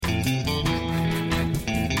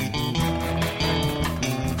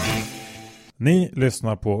Ni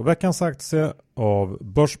lyssnar på veckans aktie av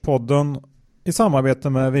Börspodden i samarbete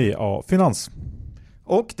med VA Finans.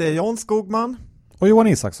 Och det är Jan Skogman. Och Johan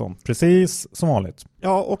Isaksson, precis som vanligt.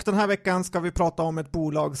 Ja, och den här veckan ska vi prata om ett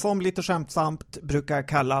bolag som lite skämtsamt brukar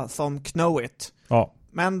kalla som Knowit. Ja.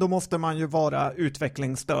 Men då måste man ju vara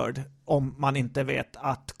utvecklingsstörd om man inte vet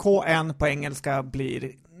att KN på engelska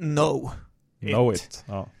blir Know It.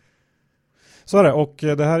 Ja. Så är det, och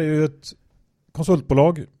det här är ju ett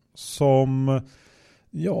konsultbolag som,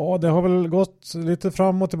 ja, det har väl gått lite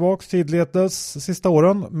fram och tillbaka tidledes sista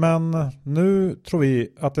åren, men nu tror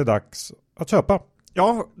vi att det är dags att köpa.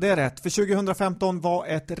 Ja, det är rätt. För 2015 var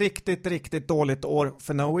ett riktigt dåligt år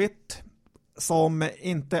för Knowit som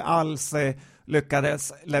inte alls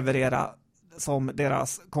lyckades leverera som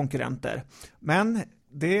deras konkurrenter. Men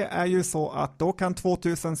det är ju så att då kan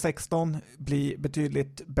 2016 bli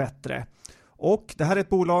betydligt bättre. Och det här är ett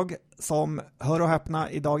bolag som, hör och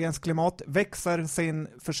häpna, i dagens klimat växer sin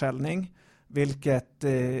försäljning, vilket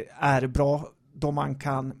är bra då man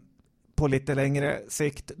kan på lite längre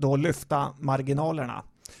sikt då lyfta marginalerna.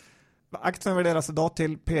 Aktien värderas idag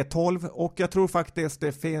till P12 och jag tror faktiskt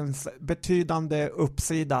det finns betydande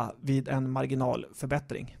uppsida vid en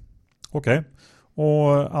marginalförbättring. Okej.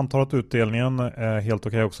 Och antar att utdelningen är helt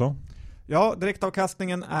okej också? Ja,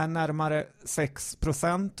 direktavkastningen är närmare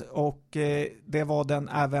 6% och det var den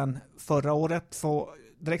även förra året. Så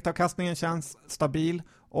direktavkastningen känns stabil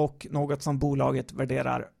och något som bolaget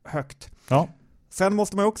värderar högt. Ja. Sen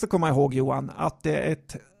måste man också komma ihåg, Johan, att det är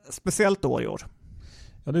ett speciellt år i år.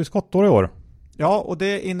 Ja, det är ju skottår i år. Ja, och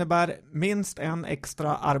det innebär minst en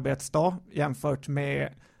extra arbetsdag jämfört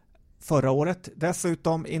med förra året.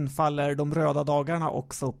 Dessutom infaller de röda dagarna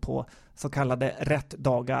också på så kallade rätt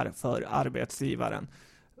dagar för arbetsgivaren.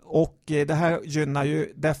 Och det här gynnar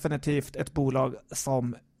ju definitivt ett bolag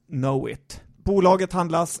som Knowit. Bolaget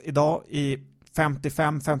handlas idag i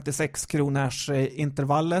 55-56 kronors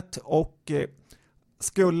intervallet och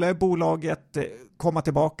skulle bolaget komma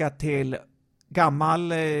tillbaka till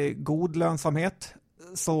gammal god lönsamhet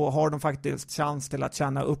så har de faktiskt chans till att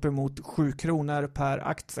tjäna uppemot 7 kronor per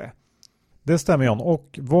aktie. Det stämmer, Jan.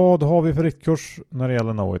 Och vad har vi för riktkurs när det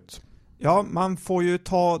gäller Knowit? Ja, man får ju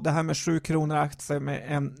ta det här med 7 kronor aktie med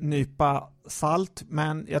en nypa salt,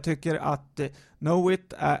 men jag tycker att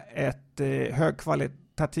Knowit är ett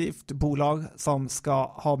högkvalitativt bolag som ska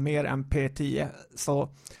ha mer än P10. Så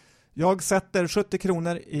jag sätter 70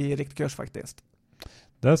 kronor i riktkurs faktiskt.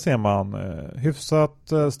 Där ser man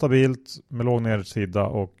hyfsat stabilt med låg nedsida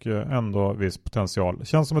och ändå viss potential.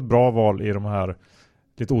 Känns som ett bra val i de här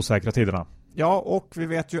lite osäkra tiderna. Ja, och vi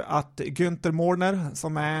vet ju att Günther Mårder,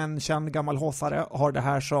 som är en känd gammal håsare, har det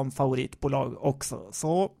här som favoritbolag också.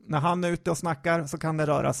 Så när han är ute och snackar så kan det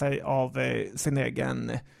röra sig av sin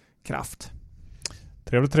egen kraft.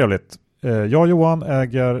 Trevligt. Jag, Johan,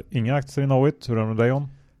 äger inga aktier i Knowit. Hur är det med dig, John?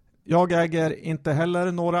 Jag äger inte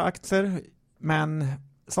heller några aktier, men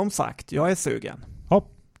som sagt, jag är sugen. Ja,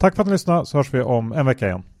 tack för att ni lyssnade, så hörs vi om en vecka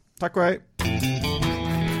igen. Tack och hej!